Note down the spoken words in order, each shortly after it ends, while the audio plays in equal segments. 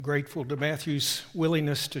Grateful to Matthew's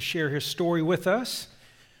willingness to share his story with us,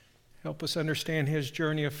 help us understand his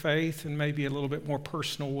journey of faith in maybe a little bit more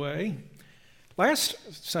personal way. Last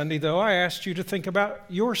Sunday, though, I asked you to think about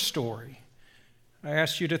your story. I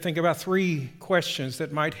asked you to think about 3 questions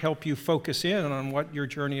that might help you focus in on what your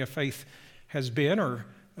journey of faith has been or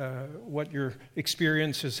what your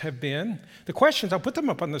experiences have been. The questions, I'll put them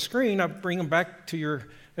up on the screen, I'll bring them back to your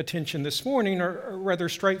attention this morning, are rather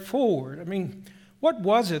straightforward. What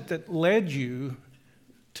was it that led you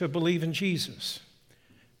to believe in Jesus?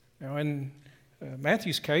 Now, in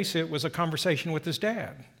Matthew's case, it was a conversation with his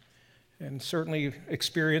dad, and certainly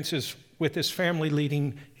experiences with his family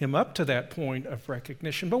leading him up to that point of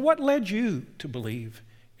recognition. But what led you to believe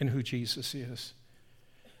in who Jesus is?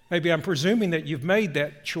 Maybe I'm presuming that you've made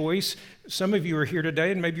that choice. Some of you are here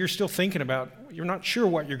today, and maybe you're still thinking about, you're not sure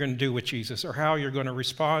what you're going to do with Jesus or how you're going to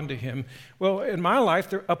respond to him. Well, in my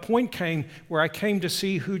life, a point came where I came to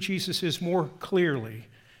see who Jesus is more clearly.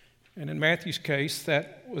 And in Matthew's case,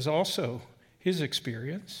 that was also his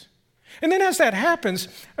experience. And then as that happens,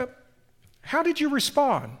 how did you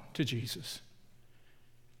respond to Jesus?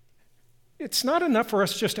 It's not enough for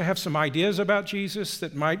us just to have some ideas about Jesus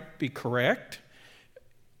that might be correct.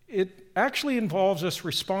 It actually involves us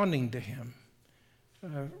responding to him,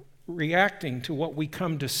 reacting to what we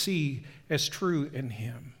come to see as true in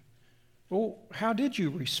him. Well, how did you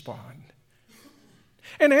respond?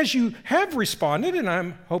 And as you have responded, and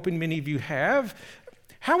I'm hoping many of you have,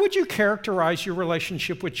 how would you characterize your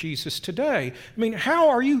relationship with Jesus today? How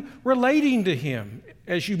are you relating to him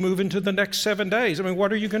as you move into the next 7 days?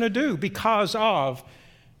 What are you going to do because of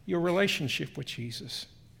your relationship with Jesus?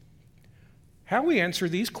 How we answer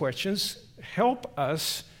these questions help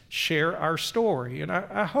us share our story. And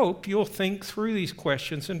I hope you'll think through these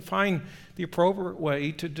questions and find the appropriate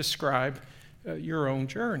way to describe your own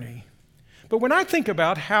journey. But when I think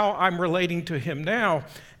about how I'm relating to him now,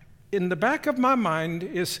 in the back of my mind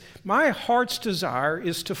is my heart's desire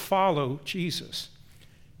is to follow Jesus.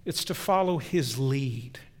 It's to follow his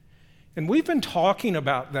lead. And we've been talking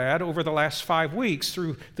about that over the last 5 weeks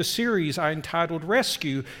through the series I entitled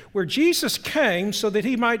Rescue, where Jesus came so that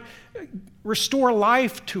he might restore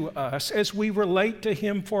life to us as we relate to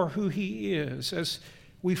him for who he is, as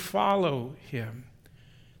we follow him.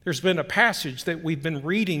 There's been a passage that we've been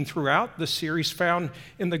reading throughout the series found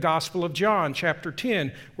in the Gospel of John, chapter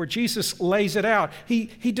 10, where Jesus lays it out. He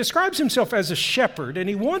describes himself as a shepherd, and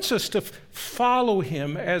he wants us to follow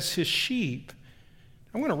him as his sheep.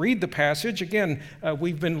 I'm going to read the passage. Again,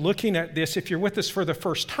 we've been looking at this. If you're with us for the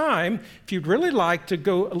first time, if you'd really like to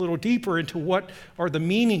go a little deeper into what are the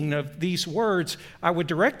meaning of these words, I would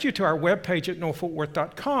direct you to our webpage at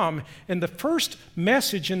noelfortworth.com. In the first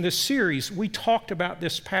message in this series, we talked about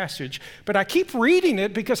this passage. But I keep reading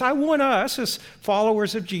it because I want us as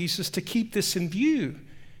followers of Jesus to keep this in view,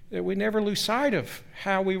 that we never lose sight of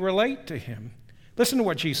how we relate to him. Listen to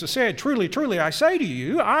what Jesus said. Truly, truly, I say to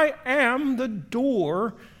you, I am the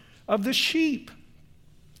door of the sheep.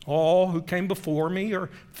 All who came before me are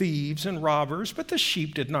thieves and robbers, but the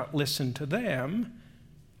sheep did not listen to them.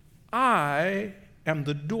 I am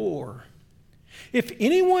the door. If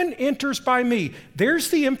anyone enters by me,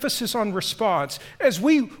 there's the emphasis on response. As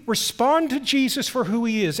we respond to Jesus for who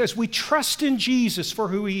he is, as we trust in Jesus for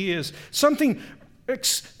who he is, something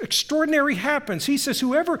extraordinary happens. He says,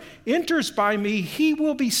 whoever enters by me, he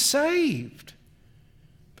will be saved.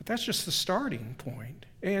 But that's just the starting point.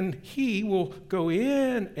 And he will go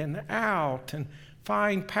in and out and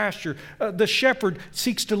find pasture. The shepherd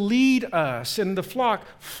seeks to lead us, and the flock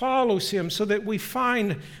follows him so that we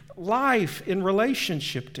find life in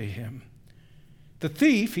relationship to him. The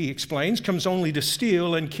thief, he explains, comes only to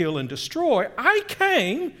steal and kill and destroy. I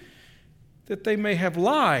came that they may have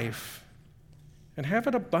life and have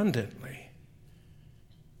it abundantly.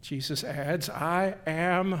 Jesus adds, I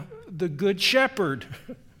am the good shepherd.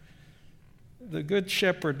 The good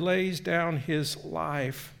shepherd lays down his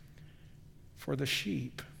life for the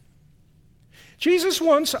sheep. Jesus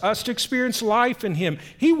wants us to experience life in him.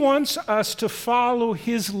 He wants us to follow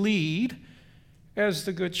his lead as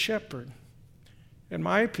the good shepherd. And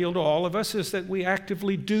my appeal to all of us is that we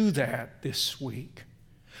actively do that this week.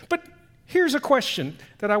 But here's a question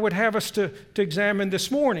that I would have us to examine this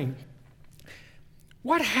morning.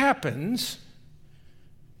 What happens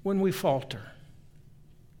when we falter?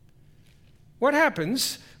 What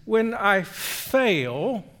happens when I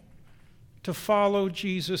fail to follow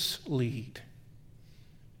Jesus' lead?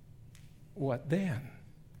 What then?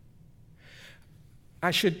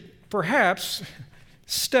 I should perhaps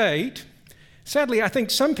state Sadly, I think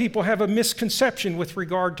some people have a misconception with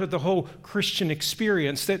regard to the whole Christian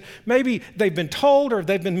experience, that maybe they've been told or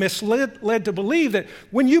they've been led to believe that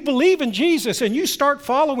when you believe in Jesus and you start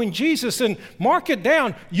following Jesus and mark it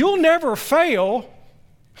down, you'll never fail.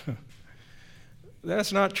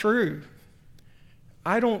 That's not true.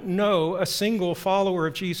 I don't know a single follower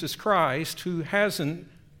of Jesus Christ who hasn't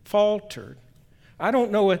faltered. I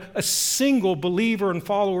don't know a single believer and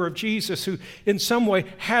follower of Jesus who in some way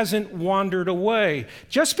hasn't wandered away.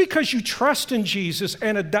 Just because you trust in Jesus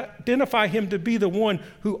and identify him to be the one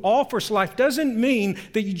who offers life doesn't mean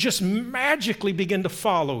that you just magically begin to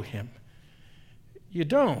follow him. You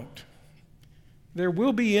don't. There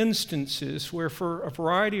will be instances where, for a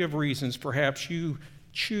variety of reasons, perhaps you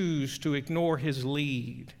choose to ignore his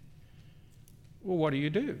lead. Well, what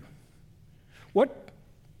do? What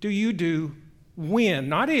do you do when,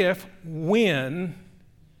 not if, when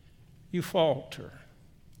you falter?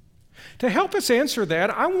 To help us answer that,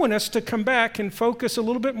 I want us to come back and focus a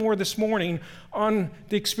little bit more this morning on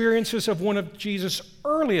the experiences of one of Jesus'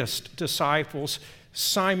 earliest disciples,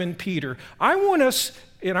 Simon Peter. I want us,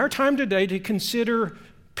 in our time today, to consider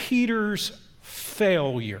Peter's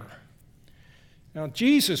failure. Now,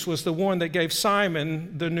 Jesus was the one that gave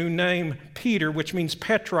Simon the new name Peter, which means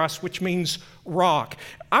Petros, which means rock.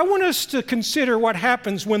 I want us to consider what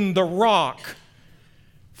happens when the rock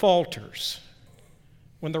falters,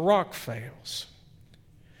 when the rock fails.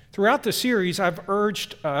 Throughout the series, I've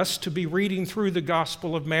urged us to be reading through the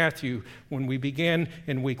Gospel of Matthew. When we began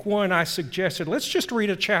in week 1, I suggested, let's just read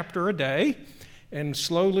a chapter a day, and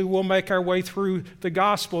slowly we'll make our way through the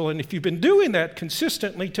gospel. And if you've been doing that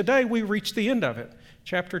consistently, today we reach the end of it,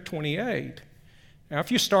 chapter 28. Now,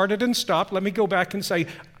 if you started and stopped, let me go back and say,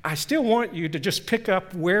 I still want you to just pick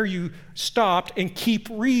up where you stopped and keep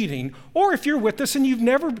reading. Or if you're with us and you've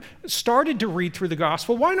never started to read through the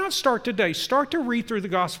gospel, why not start today? Start to read through the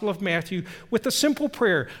Gospel of Matthew with a simple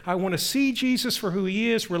prayer. I want to see Jesus for who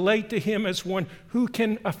he is, relate to him as one who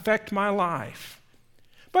can affect my life.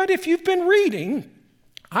 But if you've been reading,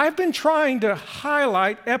 I've been trying to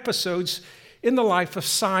highlight episodes in the life of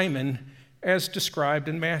Simon as described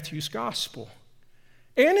in Matthew's gospel.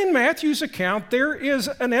 And in Matthew's account, there is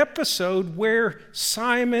an episode where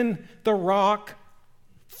Simon the rock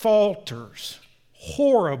falters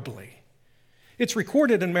horribly. It's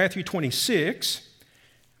recorded in Matthew 26.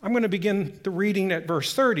 I'm going to begin the reading at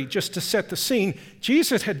verse 30 just to set the scene.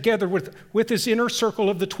 Jesus had gathered with his inner circle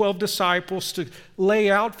of the 12 disciples to lay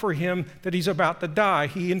out for him that he's about to die.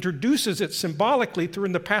 He introduces it symbolically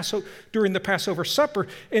during the Passover supper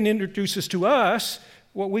and introduces to us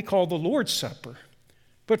what we call the Lord's Supper.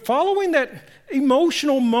 But following that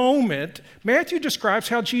emotional moment, Matthew describes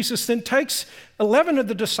how Jesus then takes 11 of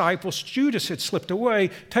the disciples, Judas had slipped away,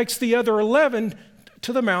 takes the other 11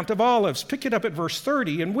 to the Mount of Olives. Pick it up at verse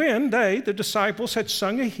 30. And when they, the disciples, had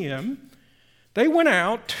sung a hymn, they went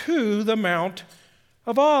out to the Mount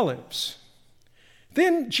of Olives.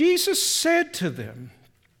 Then Jesus said to them,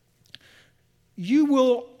 you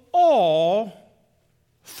will all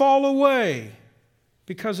fall away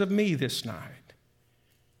because of me this night.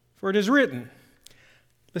 For it is written,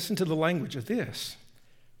 listen to the language of this,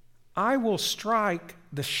 I will strike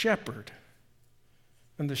the shepherd,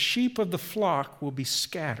 and the sheep of the flock will be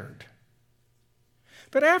scattered.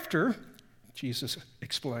 But after, Jesus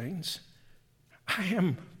explains, I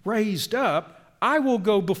am raised up, I will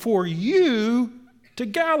go before you to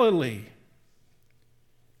Galilee.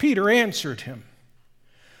 Peter answered him,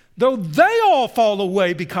 though they all fall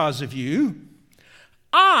away because of you,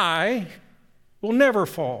 I will never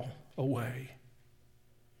fall away.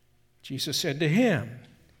 Jesus said to him,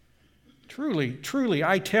 truly, truly,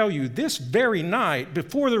 I tell you, this very night,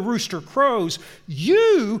 before the rooster crows,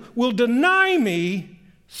 you will deny me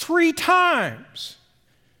 3 times.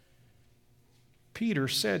 Peter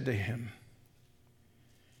said to him,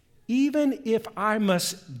 even if I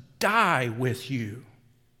must die with you,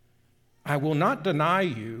 I will not deny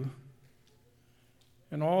you.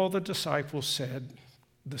 And all the disciples said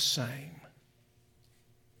the same.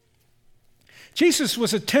 Jesus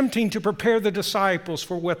was attempting to prepare the disciples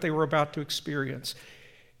for what they were about to experience.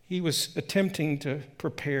 He was attempting to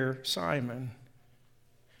prepare Simon.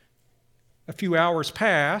 A few hours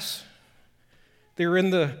pass. They're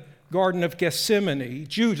in the Garden of Gethsemane.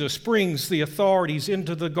 Judas brings the authorities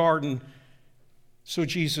into the garden so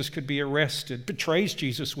Jesus could be arrested, betrays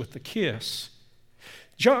Jesus with a kiss.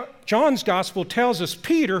 John's gospel tells us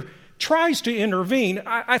Peter tries to intervene.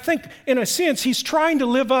 I think, in a sense, he's trying to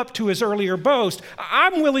live up to his earlier boast.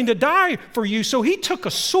 I'm willing to die for you. So he took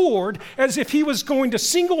a sword as if he was going to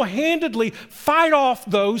single-handedly fight off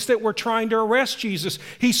those that were trying to arrest Jesus.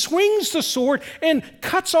 He swings the sword and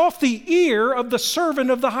cuts off the ear of the servant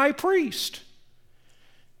of the high priest.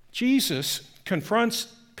 Jesus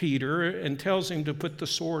confronts Peter and tells him to put the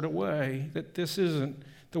sword away, that this isn't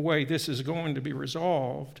the way this is going to be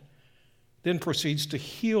resolved. Then proceeds to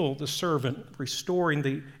heal the servant, restoring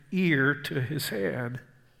the ear to his head.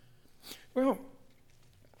 Well,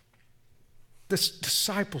 the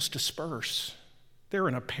disciples disperse. They're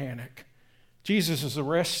in a panic. Jesus is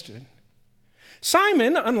arrested.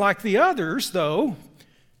 Simon, unlike the others, though,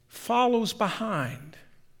 follows behind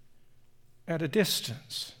at a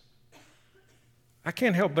distance. I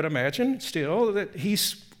can't help but imagine still that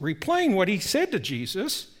he's replaying what he said to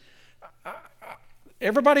Jesus.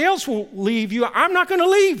 Everybody else will leave you. I'm not going to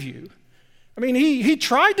leave you. I mean, he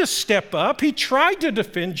tried to step up. He tried to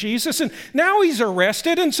defend Jesus, and now he's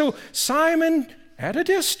arrested. And so Simon, at a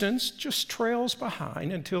distance, just trails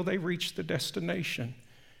behind until they reach the destination.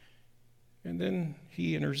 And then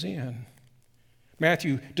he enters in.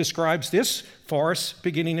 Matthew describes this for us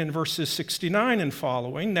beginning in verses 69 and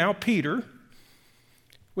following. Now Peter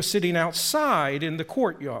was sitting outside in the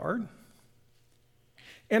courtyard,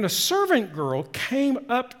 and a servant girl came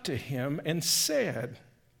up to him and said,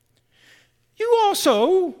 "You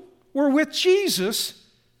also were with Jesus,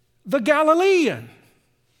 the Galilean."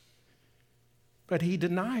 But he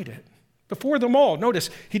denied it before them all. Notice,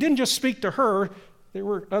 he didn't just speak to her, there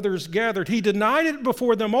were others gathered. He denied it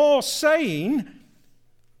before them all, saying,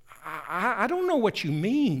 I don't know what you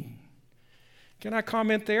mean. Can I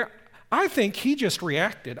comment there? I think he just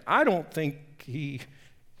reacted. I don't think he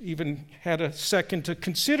even had a second to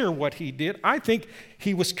consider what he did. I think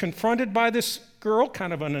he was confronted by this girl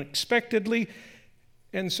kind of unexpectedly,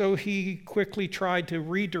 and so he quickly tried to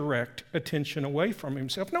redirect attention away from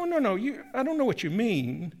himself. No, I don't know what you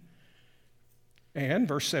mean. And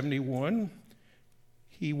verse 71,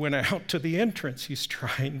 he went out to the entrance. He's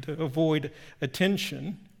trying to avoid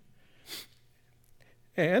attention.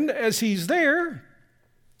 And as he's there,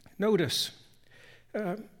 notice,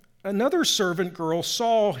 another servant girl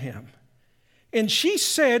saw him, and she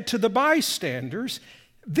said to the bystanders,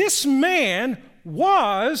 "This man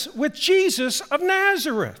was with Jesus of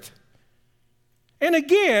Nazareth." And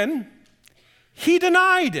again, he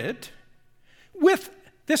denied it with,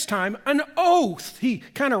 this time, an oath. He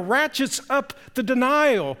kind of ratchets up the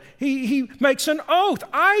denial. He makes an oath.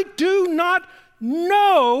 "I do not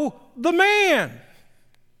know the man."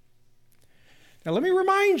 Now, let me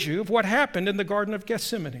remind you of what happened in the Garden of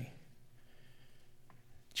Gethsemane.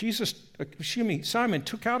 Simon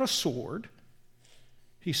took out a sword.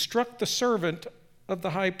 He struck the servant of the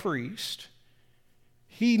high priest.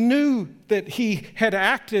 He knew that he had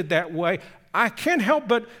acted that way. I can't help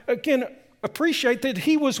but, again, appreciate that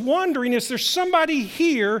he was wondering, is there somebody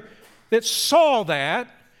here that saw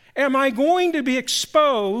that? Am I going to be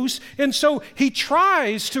exposed? And so he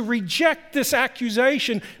tries to reject this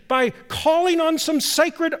accusation by calling on some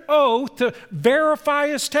sacred oath to verify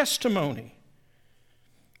his testimony.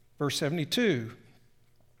 Verse 72,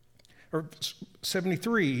 or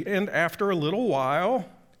 73, and after a little while,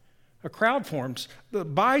 a crowd forms. The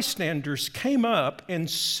bystanders came up and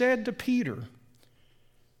said to Peter,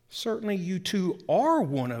 "Certainly you too are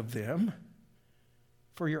one of them,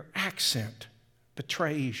 for your accent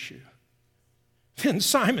betrays you." Then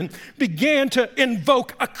Simon began to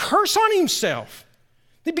invoke a curse on himself.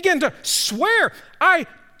 He began to swear, "I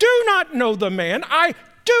do not know the man. I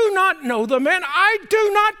do not know the man. I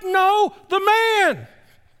do not know the man."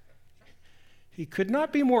 He could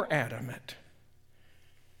not be more adamant.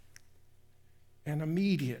 And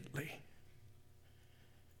immediately,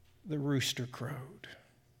 the rooster crowed.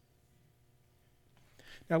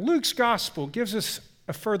 Now, Luke's gospel gives us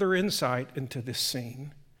a further insight into this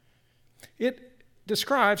scene. It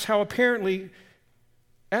describes how apparently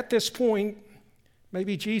at this point,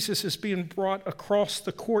 maybe Jesus is being brought across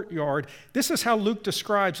the courtyard. This is how Luke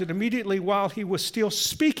describes it immediately while he was still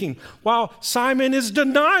speaking. While Simon is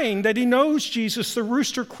denying that he knows Jesus, the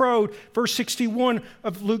rooster crowed. Verse 61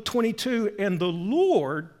 of Luke 22, and the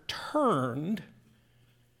Lord turned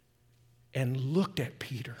and looked at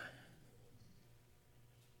Peter.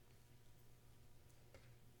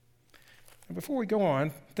 Before we go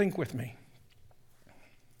on, think with me.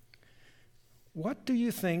 What do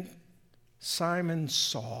you think Simon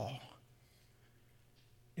saw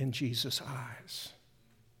in Jesus' eyes?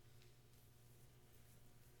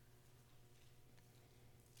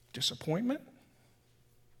 Disappointment?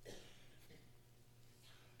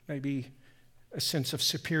 Maybe a sense of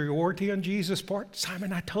superiority on Jesus' part.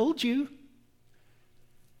 Simon, I told you. What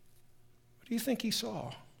do you think he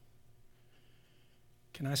saw?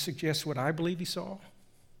 Can I suggest what I believe he saw?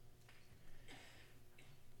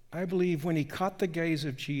 I believe when he caught the gaze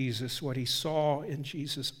of Jesus, what he saw in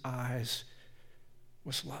Jesus' eyes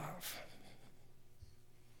was love.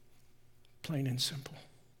 Plain and simple.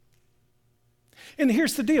 And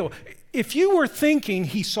here's the deal. If you were thinking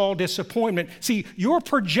he saw disappointment, see, you're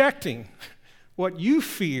projecting. What you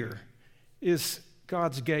fear is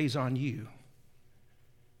God's gaze on you.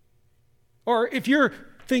 Or if you're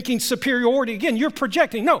thinking superiority, again, you're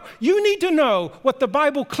projecting. No, you need to know what the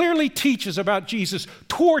Bible clearly teaches about Jesus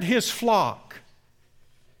toward his flock.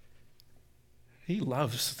 He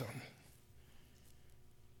loves them,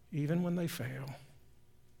 even when they fail.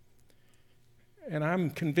 And I'm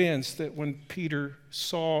convinced that when Peter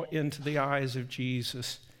saw into the eyes of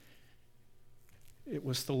Jesus, it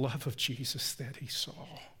was the love of Jesus that he saw.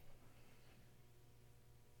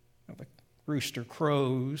 Now, the rooster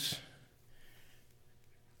crows.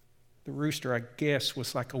 The rooster, I guess,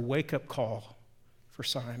 was like a wake-up call for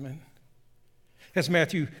Simon. As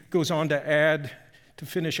Matthew goes on to add, to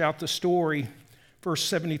finish out the story, verse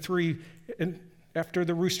 73, and after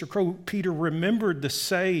the rooster crowed, Peter remembered the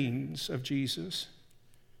sayings of Jesus.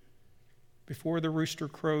 Before the rooster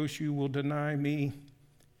crows, you will deny me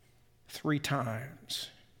 3 times.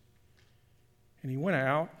 And he went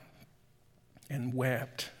out and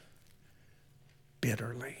wept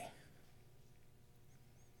bitterly.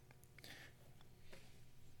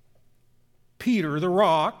 Peter, the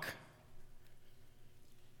rock,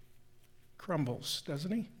 crumbles,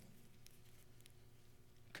 doesn't he?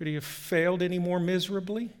 Could he have failed any more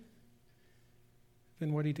miserably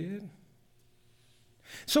than what he did?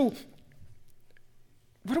 So,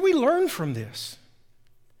 what do we learn from this?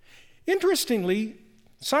 Interestingly,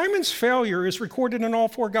 Simon's failure is recorded in all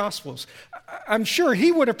 4 Gospels. I'm sure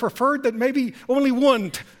he would have preferred that maybe only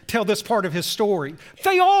one tell this part of his story.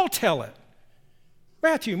 They all tell it.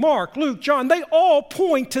 Matthew, Mark, Luke, John, they all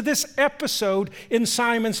point to this episode in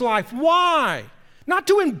Simon's life. Why? Not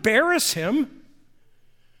to embarrass him,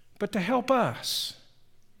 but to help us.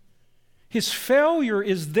 His failure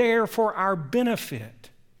is there for our benefit.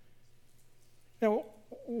 Now,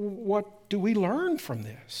 what do we learn from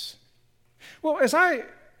this? Well, as I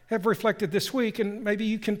have reflected this week, and maybe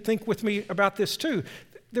you can think with me about this too,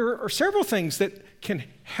 there are several things that can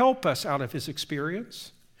help us out of his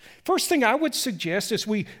experience. First thing I would suggest as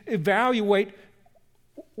we evaluate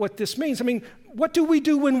what this means, what do we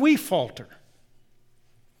do when we falter?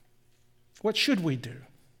 What should we do?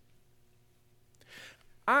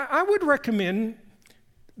 I would recommend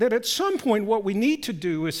that at some point what we need to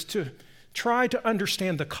do is to try to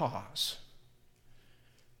understand the cause.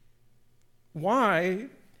 Why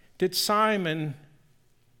did Simon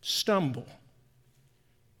stumble?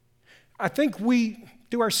 I think we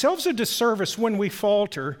do ourselves a disservice when we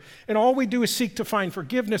falter and all we do is seek to find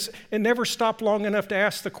forgiveness and never stop long enough to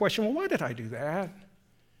ask the question, well, why did I do that?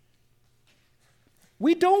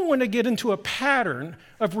 We don't want to get into a pattern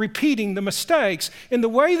of repeating the mistakes. And the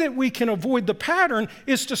way that we can avoid the pattern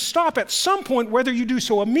is to stop at some point, whether you do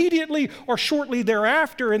so immediately or shortly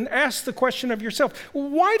thereafter, and ask the question of yourself,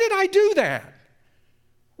 why did I do that?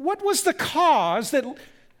 What was the cause that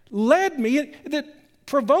led me, that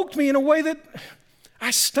provoked me in a way that I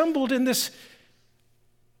stumbled in this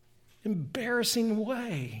embarrassing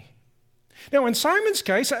way? Now, in Simon's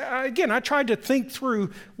case, I tried to think through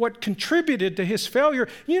what contributed to his failure.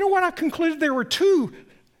 You know what? I concluded there were 2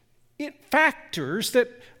 factors that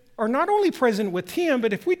are not only present with him,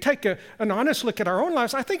 but if we take an honest look at our own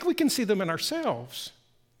lives, I think we can see them in ourselves.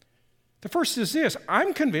 The first is this.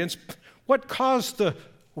 I'm convinced what caused the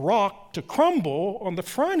rock to crumble on the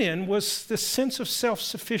front end was this sense of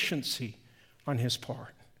self-sufficiency on his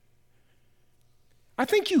part. I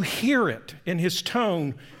think you hear it in his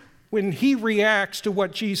tone when he reacts to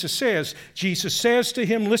what Jesus says. Jesus says to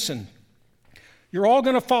him, listen, you're all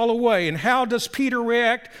going to fall away. And how does Peter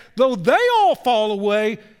react? Though they all fall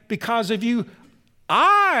away because of you,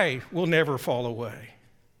 I will never fall away.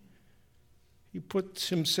 He puts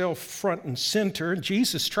himself front and center.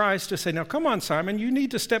 Jesus tries to say, now come on, Simon, you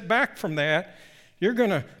need to step back from that. You're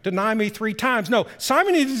going to deny me 3 times. No,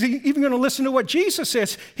 Simon isn't even going to listen to what Jesus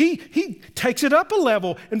says. He takes it up a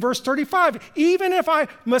level in verse 35. Even if I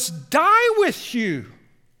must die with you,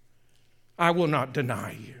 I will not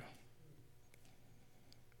deny you.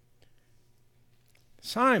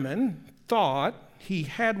 Simon thought he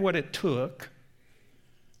had what it took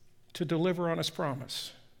to deliver on his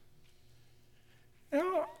promise.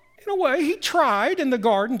 Now, in a way, he tried in the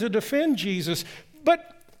garden to defend Jesus,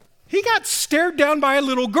 but He got stared down by a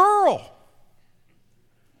little girl.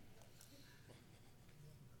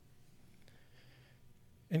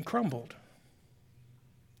 And crumbled.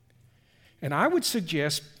 And I would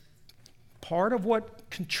suggest part of what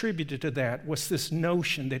contributed to that was this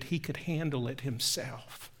notion that he could handle it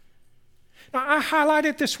himself. Now, I highlight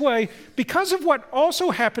it this way because of what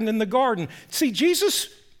also happened in the garden. See, Jesus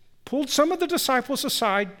pulled some of the disciples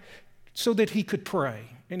aside so that he could pray,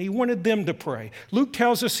 and he wanted them to pray. Luke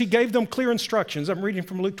tells us he gave them clear instructions. I'm reading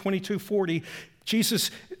from Luke 22:40.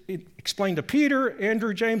 Jesus explained to Peter,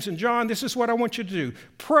 Andrew, James, and John, this is what I want you to do.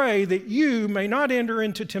 Pray that you may not enter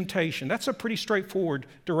into temptation. That's a pretty straightforward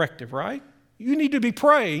directive, right? You need to be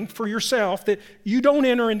praying for yourself that you don't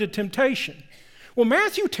enter into temptation. Well,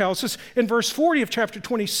 Matthew tells us in verse 40 of chapter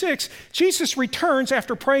 26, Jesus returns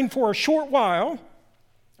after praying for a short while,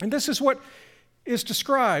 and this is what is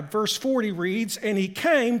described. Verse 40 reads, and he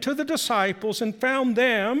came to the disciples and found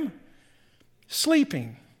them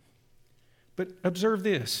sleeping. But observe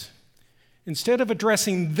this. Instead of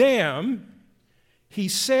addressing them, he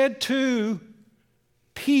said to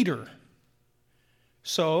Peter,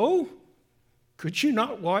 so, could you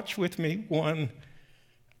not watch with me 1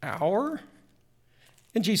 hour?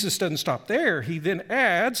 And Jesus doesn't stop there. He then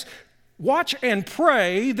adds, watch and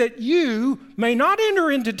pray that you may not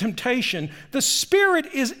enter into temptation. The spirit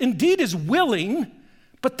is willing,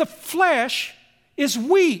 but the flesh is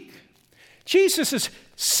weak. Jesus is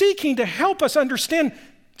seeking to help us understand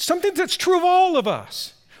something that's true of all of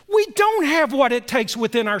us. We don't have what it takes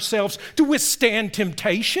within ourselves to withstand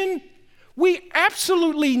temptation. We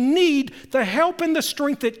absolutely need the help and the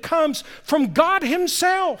strength that comes from God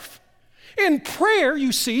himself. And prayer,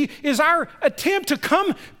 you see, is our attempt to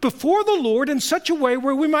come before the Lord in such a way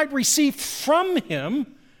where we might receive from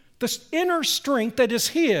him the inner strength that is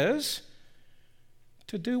his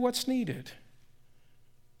to do what's needed.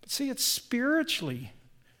 But see, it's spiritually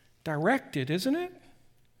directed, isn't it?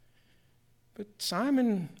 But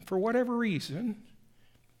Simon, for whatever reason,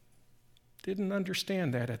 didn't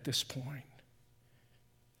understand that at this point.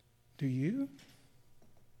 Do you?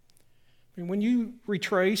 I mean, when you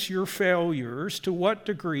retrace your failures, to what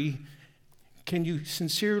degree can you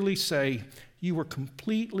sincerely say you were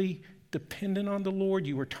completely dependent on the Lord,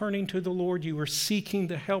 you were turning to the Lord, you were seeking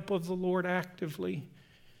the help of the Lord actively,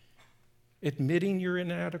 admitting your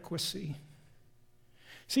inadequacy?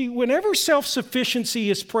 See, whenever self-sufficiency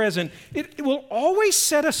is present, it will always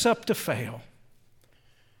set us up to fail.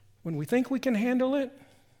 When we think we can handle it,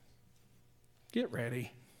 get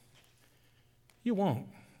ready. You won't.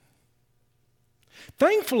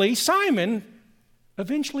 Thankfully, Simon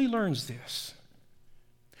eventually learns this.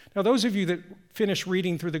 Now, those of you that finish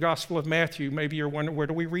reading through the Gospel of Matthew, maybe you're wondering, where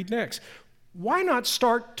do we read next? Why not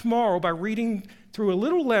start tomorrow by reading through a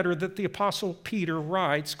little letter that the Apostle Peter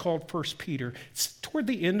writes called 1 Peter. It's toward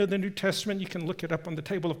the end of the New Testament. You can look it up on the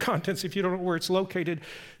table of contents if you don't know where it's located.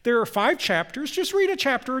 There are 5 chapters. Just read a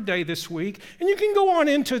chapter a day this week. And you can go on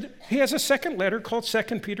into, he has a second letter called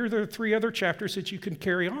 2 Peter. There are 3 other chapters that you can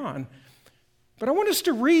carry on. But I want us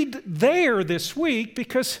to read there this week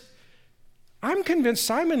because I'm convinced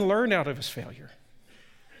Simon learned out of his failure.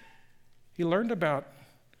 He learned about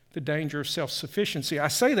the danger of self-sufficiency. I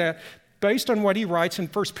say that based on what he writes in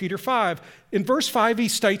 1 Peter 5. In verse 5, he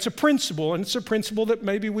states a principle, and it's a principle that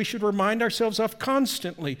maybe we should remind ourselves of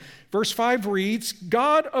constantly. Verse 5 reads,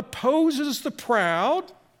 God opposes the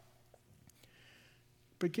proud,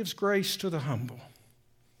 but gives grace to the humble.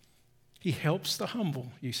 He helps the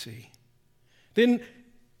humble, you see. Then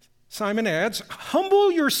Simon adds,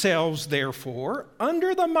 humble yourselves, therefore,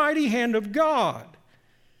 under the mighty hand of God,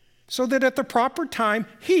 so that at the proper time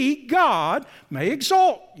he, God, may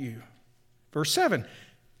exalt you. Verse 7,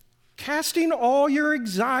 casting all your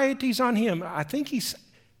anxieties on him. I think he's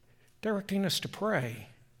directing us to pray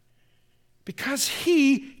because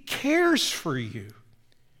he cares for you.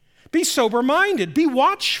 Be sober-minded, be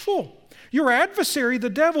watchful. Your adversary, the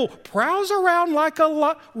devil, prowls around like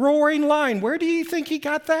a roaring lion. Where do you think he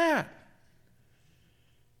got that?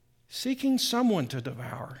 Seeking someone to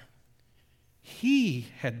devour. He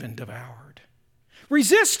had been devoured.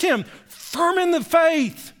 Resist him, firm in the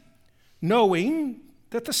faith, knowing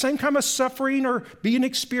that the same kind of suffering are being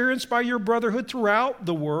experienced by your brotherhood throughout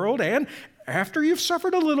the world. And after you've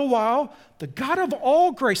suffered a little while, the God of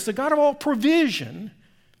all grace, the God of all provision,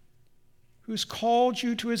 who's called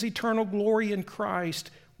you to his eternal glory in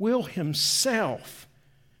Christ, will himself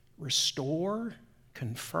restore,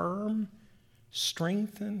 confirm,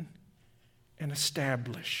 strengthen, and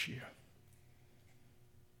establish you.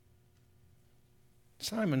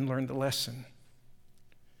 Simon learned the lesson.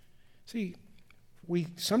 See, we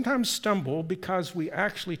sometimes stumble because we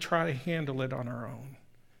actually try to handle it on our own.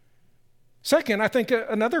 Second, I think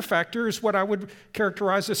another factor is what I would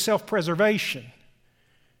characterize as self-preservation.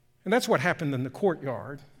 And that's what happened in the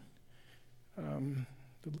courtyard.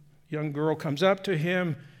 The young girl comes up to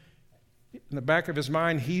him. In the back of his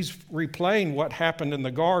mind, he's replaying what happened in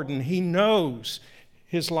the garden. He knows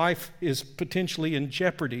his life is potentially in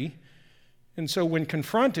jeopardy. And so when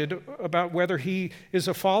confronted about whether he is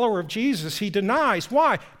a follower of Jesus, he denies.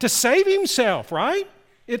 Why? To save himself, right?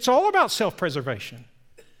 It's all about self-preservation.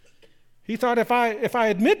 He thought, if I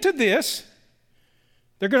admit to this,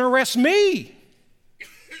 they're going to arrest me.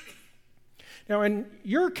 Now, in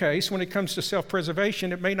your case, when it comes to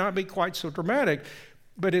self-preservation, it may not be quite so dramatic,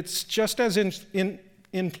 but it's just as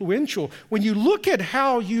influential. When you look at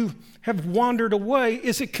how you have wandered away,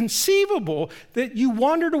 is it conceivable that you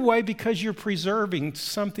wandered away because you're preserving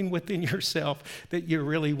something within yourself that you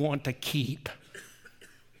really want to keep?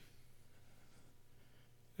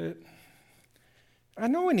 I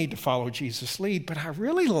know I need to follow Jesus' lead, but I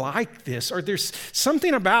really like this, or there's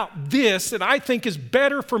something about this that I think is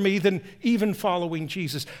better for me than even following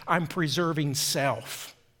Jesus. I'm preserving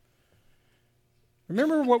self.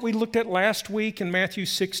 Remember what we looked at last week in Matthew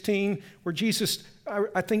 16, where Jesus,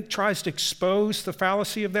 I think, tries to expose the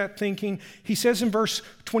fallacy of that thinking? He says in verse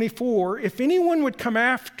 24, if anyone would come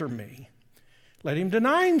after me, let him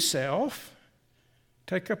deny himself,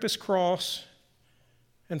 take up his cross,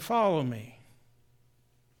 and follow me.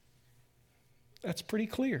 That's pretty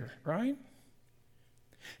clear, right?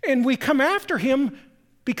 And we come after him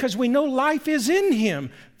because we know life is in him.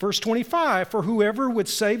 Verse 25, for whoever would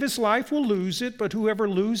save his life will lose it, but whoever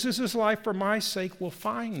loses his life for my sake will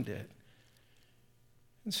find it.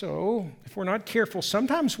 And so, if we're not careful,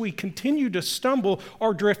 sometimes we continue to stumble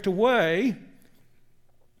or drift away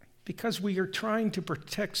because we are trying to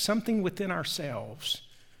protect something within ourselves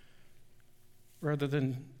rather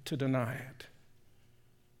than to deny it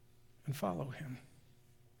and follow him.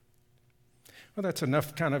 Well, that's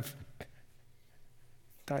enough kind of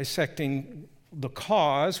dissecting the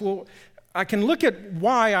cause. Well, I can look at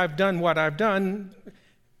why I've done what I've done.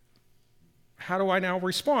 How do I now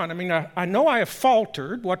respond? I mean, I know I have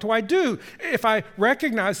faltered. What do I do if I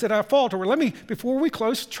recognize that I falter? Well, let me, before we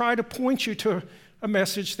close, try to point you to a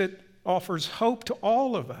message that offers hope to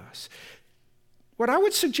all of us. What I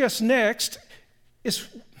would suggest next is,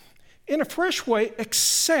 in a fresh way,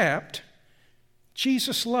 accept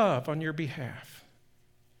Jesus' love on your behalf.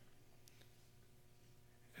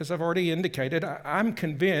 As I've already indicated, I'm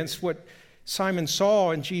convinced what Simon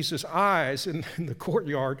saw in Jesus' eyes in the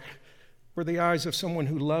courtyard were the eyes of someone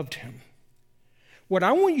who loved him. What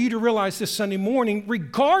I want you to realize this Sunday morning,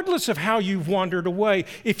 regardless of how you've wandered away,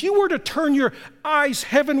 if you were to turn your eyes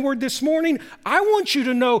heavenward this morning, I want you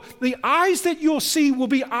to know the eyes that you'll see will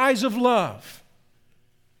be eyes of love.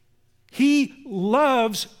 He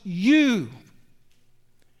loves you.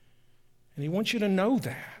 And he wants you to know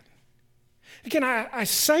that. Again, I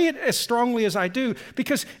say it as strongly as I do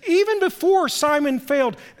because even before Simon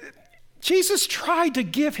failed, Jesus tried to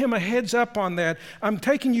give him a heads up on that. I'm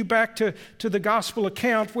taking you back to the gospel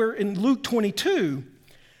account where in Luke 22,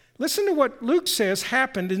 listen to what Luke says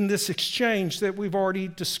happened in this exchange that we've already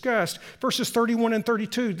discussed. Verses 31 and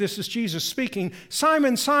 32, this is Jesus speaking.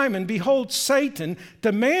 Simon, Simon, behold, Satan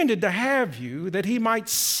demanded to have you that he might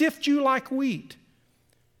sift you like wheat.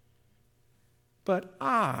 But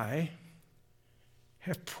I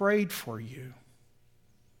have prayed for you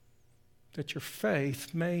that your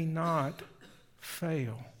faith may not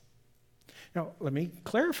fail. Now, let me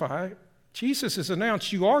clarify. Jesus has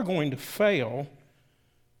announced you are going to fail.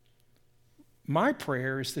 My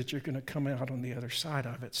prayer is that you're going to come out on the other side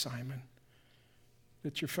of it, Simon,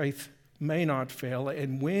 that your faith may not fail.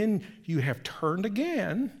 And when you have turned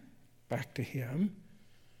again back to him,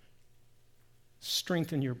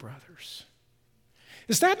 strengthen your brothers.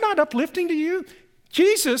 Is that not uplifting to you?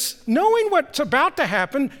 Jesus, knowing what's about to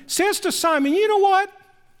happen, says to Simon, you know what?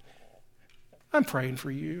 I'm praying for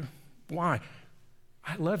you. Why?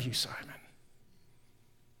 I love you, Simon.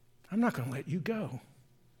 I'm not going to let you go.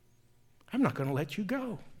 I'm not going to let you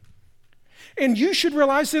go. And you should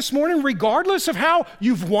realize this morning, regardless of how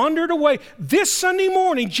you've wandered away, this Sunday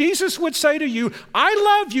morning, Jesus would say to you,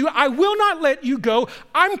 I love you. I will not let you go.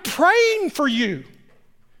 I'm praying for you.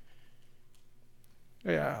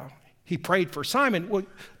 Yeah. He prayed for Simon. Well,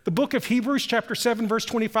 the book of Hebrews chapter 7 verse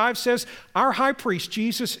 25 says, our high priest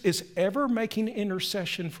Jesus is ever making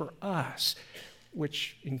intercession for us,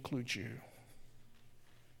 which includes you.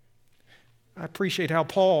 I appreciate how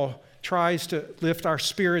Paul tries to lift our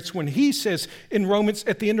spirits when he says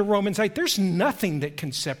at the end of Romans 8, there's nothing that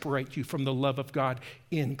can separate you from the love of God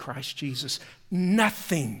in Christ Jesus.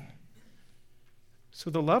 Nothing. So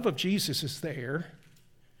the love of Jesus is there.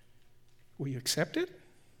 Will you accept it?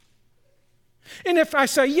 And if I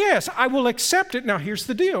say, yes, I will accept it, now here's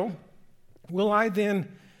the deal. Will I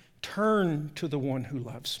then turn to the one who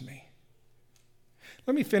loves me?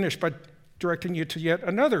 Let me finish by directing you to yet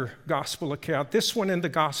another gospel account, this one in the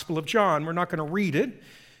Gospel of John. We're not going to read it.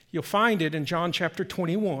 You'll find it in John chapter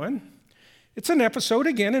 21. It's an episode,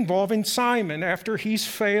 again, involving Simon after he's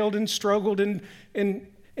failed and struggled and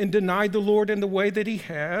denied the Lord in the way that he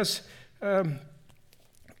has.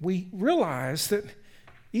 We realize that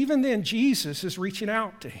even then Jesus is reaching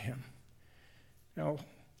out to him. Now,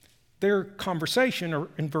 their conversation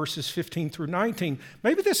in verses 15 through 19,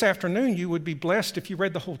 maybe this afternoon you would be blessed if you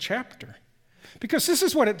read the whole chapter. Because this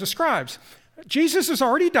is what it describes. Jesus has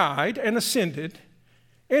already died and ascended,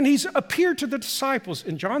 and he's appeared to the disciples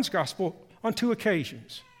in John's gospel on 2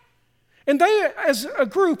 occasions. And they, as a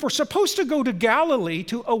group, were supposed to go to Galilee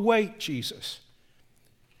to await Jesus.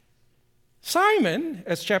 Simon,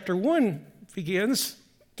 as chapter 1 begins,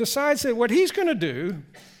 decides that what he's going to do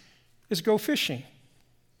is go fishing.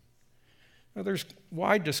 Now, there's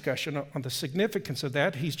wide discussion on the significance of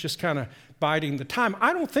that. He's just kind of biding the time.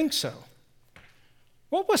 I don't think so.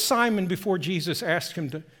 What was Simon before Jesus asked him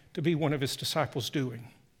to be one of his disciples doing?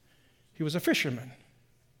 He was a fisherman.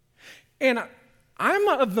 And I'm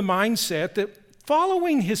of the mindset that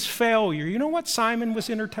following his failure, you know what Simon was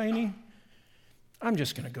entertaining? I'm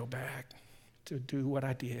just going to go back to do what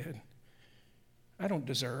I did. I don't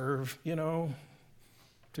deserve,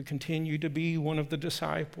 to continue to be one of the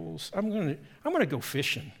disciples. I'm going to go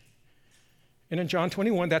fishing. And in John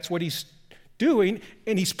 21, that's what he's doing,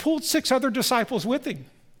 and he's pulled 6 other disciples with him.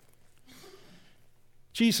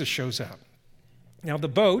 Jesus shows up. Now the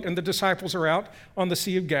boat and the disciples are out on the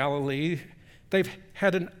Sea of Galilee. They've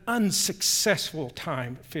had an unsuccessful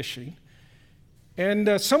time fishing.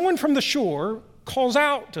 And someone from the shore calls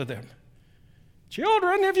out to them,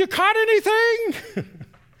 "Children, have you caught anything?"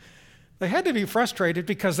 They had to be frustrated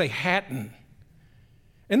because they hadn't.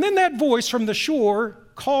 And then that voice from the shore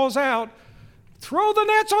calls out, "Throw the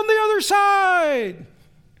nets on the other side."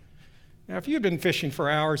 Now, if you'd been fishing for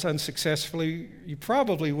hours unsuccessfully, you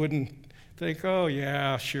probably wouldn't think, "Oh,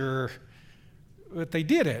 yeah, sure." But they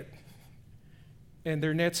did it. And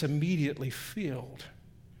their nets immediately filled.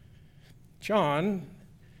 John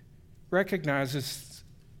recognizes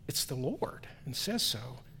it's the Lord and says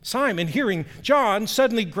so. Simon, hearing John,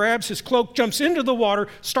 suddenly grabs his cloak, jumps into the water,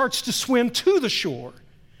 starts to swim to the shore,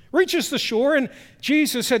 reaches the shore, and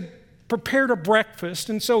Jesus had prepared a breakfast.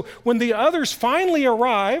 And so when the others finally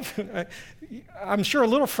arrive, I'm sure a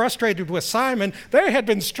little frustrated with Simon, they had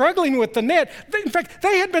been struggling with the net. In fact,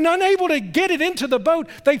 they had been unable to get it into the boat.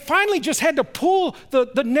 They finally just had to pull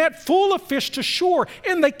the net full of fish to shore,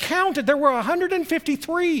 and they counted. There were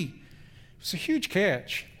 153. It was a huge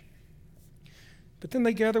catch. But then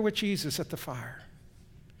they gather with Jesus at the fire.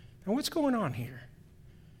 Now, what's going on here?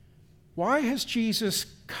 Why has Jesus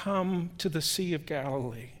come to the Sea of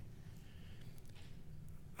Galilee?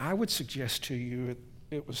 I would suggest to you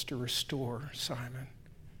it was to restore Simon.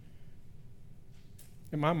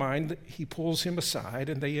 In my mind, he pulls him aside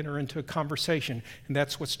and they enter into a conversation, and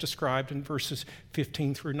that's what's described in verses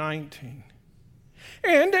 15 through 19.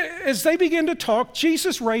 And as they begin to talk,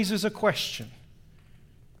 Jesus raises a question.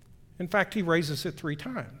 In fact, he raises it 3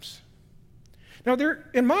 times. Now,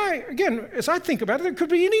 again, as I think about it, there could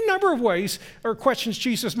be any number of ways or questions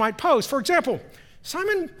Jesus might pose. For example,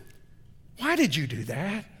 "Simon, why did you do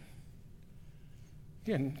that?"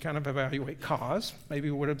 Again, kind of evaluate cause. Maybe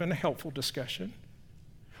it would have been a helpful discussion.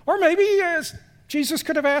 Or maybe as Jesus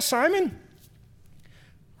could have asked Simon,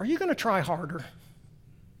 "Are you going to try harder?"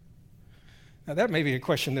 Now, that may be a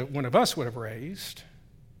question that one of us would have raised.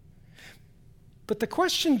 But the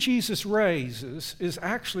question Jesus raises is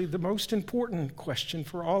actually the most important question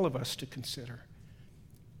for all of us to consider.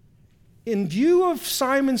 In view of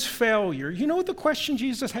Simon's failure, you know what the question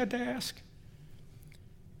Jesus had to ask?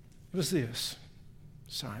 It was this: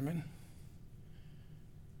 "Simon,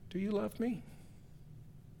 do you love me?"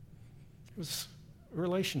 It was a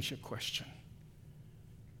relationship question.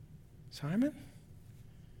 "Simon,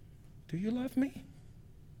 do you love me?"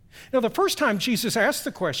 Now, the first time Jesus asked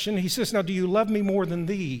the question, he says, "Now, do you love me more than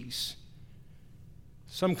these?"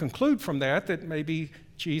 Some conclude from that maybe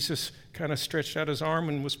Jesus kind of stretched out his arm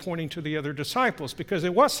and was pointing to the other disciples, because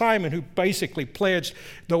it was Simon who basically pledged,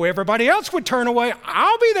 though everybody else would turn away,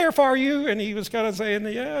 "I'll be there for you." And he was kind of saying,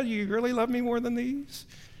 "Yeah, you really love me more than these?"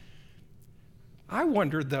 I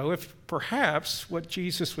wondered, though, if perhaps what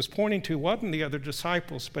Jesus was pointing to wasn't the other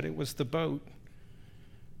disciples, but it was the boat.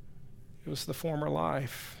 It was the former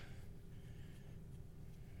life.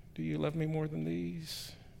 Do you love me more than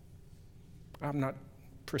these? I'm not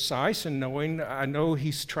precise in knowing. I know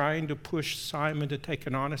he's trying to push Simon to take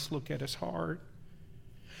an honest look at his heart.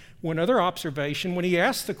 One other observation, when he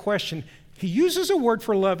asks the question, he uses a word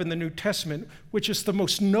for love in the New Testament, which is the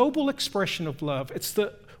most noble expression of love. It's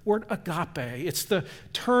the word agape. It's the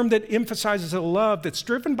term that emphasizes a love that's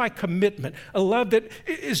driven by commitment, a love that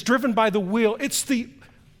is driven by the will. It's the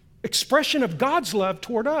expression of God's love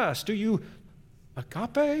toward us. Do you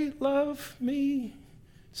agape love me,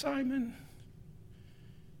 Simon?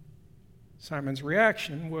 Simon's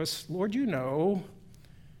reaction was, Lord, you know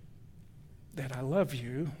that I love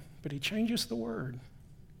you, but he changes the word.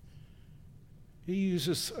 He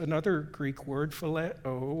uses another Greek word,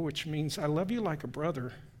 phileo, which means I love you like a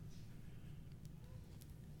brother.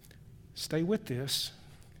 Stay with this.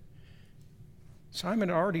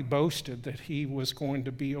 Simon already boasted that he was going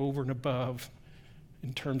to be over and above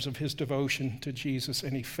in terms of his devotion to Jesus,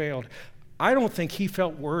 and he failed. I don't think he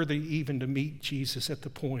felt worthy even to meet Jesus at the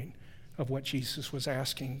point of what Jesus was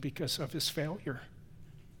asking because of his failure.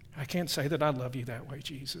 I can't say that I love you that way,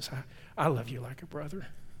 Jesus. I love you like a brother.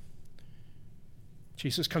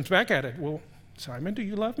 Jesus comes back at it. Well, Simon, do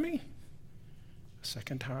you love me? A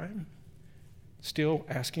second time. Still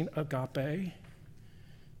asking agape.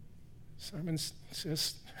 Simon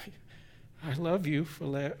says, I love you,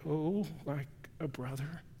 phileo, like a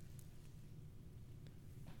brother.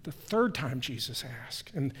 The third time Jesus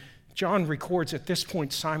asked, and John records at this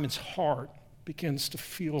point Simon's heart begins to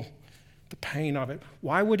feel the pain of it.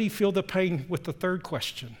 Why would he feel the pain with the third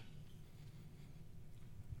question?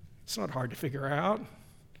 It's not hard to figure out.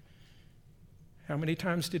 How many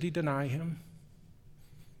times did he deny him?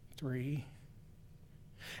 3.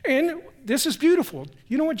 And this is beautiful.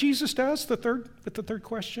 You know what Jesus does with the third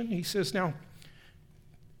question? He says, now,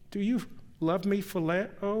 do you love me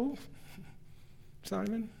phileo,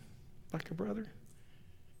 Simon, like a brother?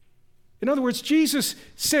 In other words, Jesus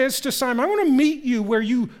says to Simon, I want to meet you where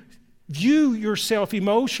you view yourself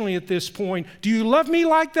emotionally at this point. Do you love me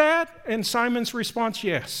like that? And Simon's response,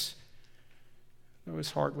 yes. Though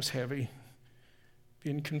his heart was heavy,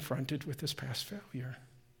 being confronted with his past failure.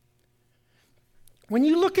 When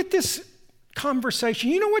you look at this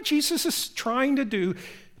conversation, you know what Jesus is trying to do?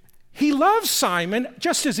 He loves Simon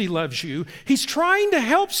just as he loves you. He's trying to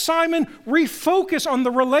help Simon refocus on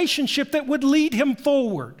the relationship that would lead him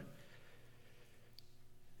forward.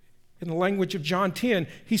 In the language of John 10,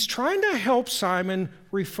 he's trying to help Simon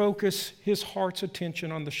refocus his heart's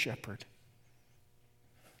attention on the shepherd.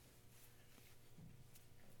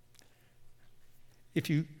 If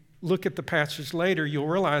you look at the passage later, you'll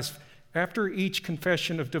realize after each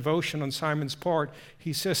confession of devotion on Simon's part,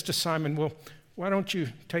 he says to Simon, well, why don't you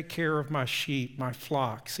take care of my sheep, my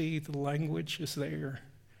flock? See, the language is there.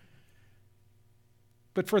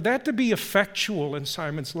 But for that to be effectual in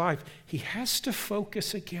Simon's life, he has to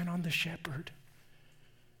focus again on the shepherd.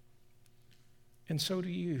 And so do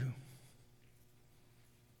you.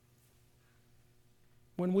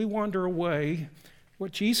 When we wander away,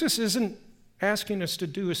 what Jesus isn't asking us to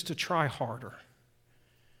do is to try harder.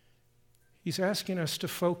 He's asking us to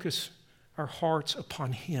focus our hearts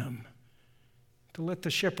upon him, to let the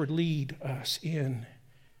shepherd lead us in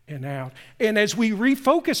and out. And as we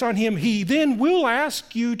refocus on him, he then will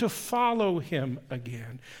ask you to follow him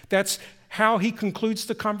again. That's how he concludes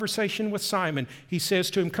the conversation with Simon. He says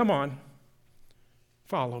to him, come on,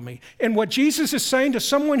 follow me. And what Jesus is saying to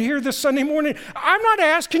someone here this Sunday morning, I'm not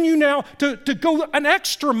asking you now to go an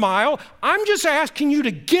extra mile. I'm just asking you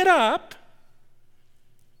to get up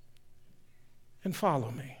and follow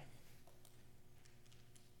me.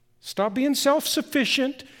 Stop being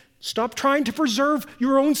self-sufficient. Stop trying to preserve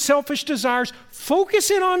your own selfish desires. Focus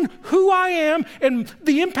in on who I am and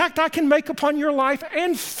the impact I can make upon your life,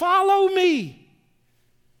 and follow me.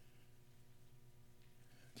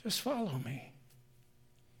 Just follow me.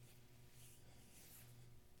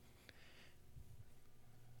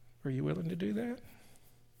 Are you willing to do that?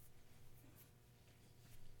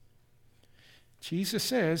 Jesus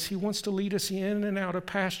says he wants to lead us in and out of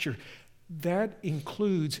pasture. That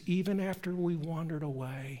includes even after we wandered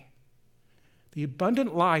away. The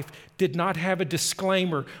abundant life did not have a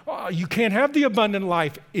disclaimer. Oh, you can't have the abundant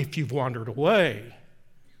life if you've wandered away.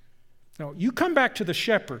 No, you come back to the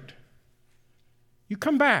shepherd. You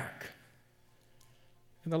come back.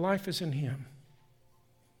 And the life is in him.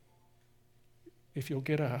 If you'll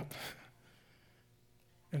get up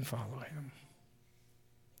and follow him.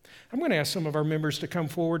 I'm going to ask some of our members to come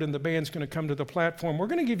forward, and the band's going to come to the platform. We're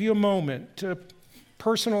going to give you a moment to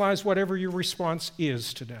personalize whatever your response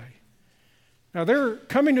is today. Now, they're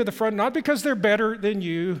coming to the front not because they're better than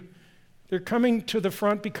you. They're coming to the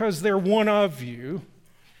front because they're one of you,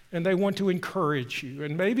 and they want to encourage you.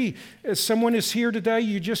 And maybe as someone is here today,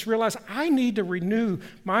 you just realize, I need to renew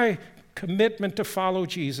my commitment to follow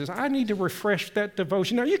Jesus. I need to refresh that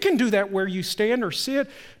devotion. Now, you can do that where you stand or sit,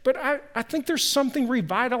 but I think there's something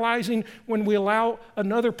revitalizing when we allow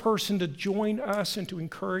another person to join us and to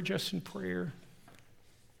encourage us in prayer.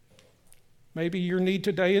 Maybe your need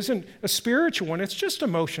today isn't a spiritual one, it's just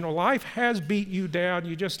emotional. Life has beat you down.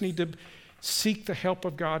 You just need to seek the help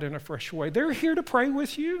of God in a fresh way. They're here to pray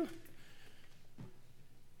with you.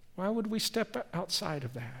 Why would we step outside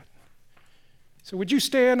of that? So would you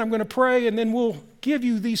stand? I'm going to pray, and then we'll give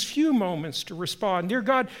you these few moments to respond. Dear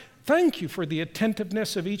God, thank you for the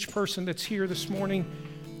attentiveness of each person that's here this morning.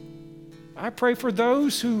 I pray for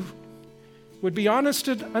those who would be honest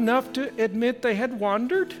enough to admit they had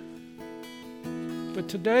wandered, but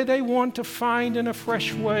today they want to find in a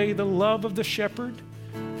fresh way the love of the shepherd,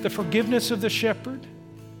 the forgiveness of the shepherd,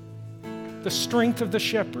 the strength of the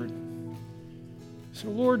shepherd. So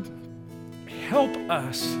Lord, help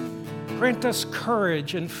us. Grant us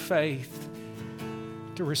courage and faith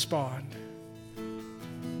to respond.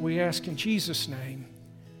 We ask in Jesus' name,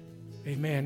 amen.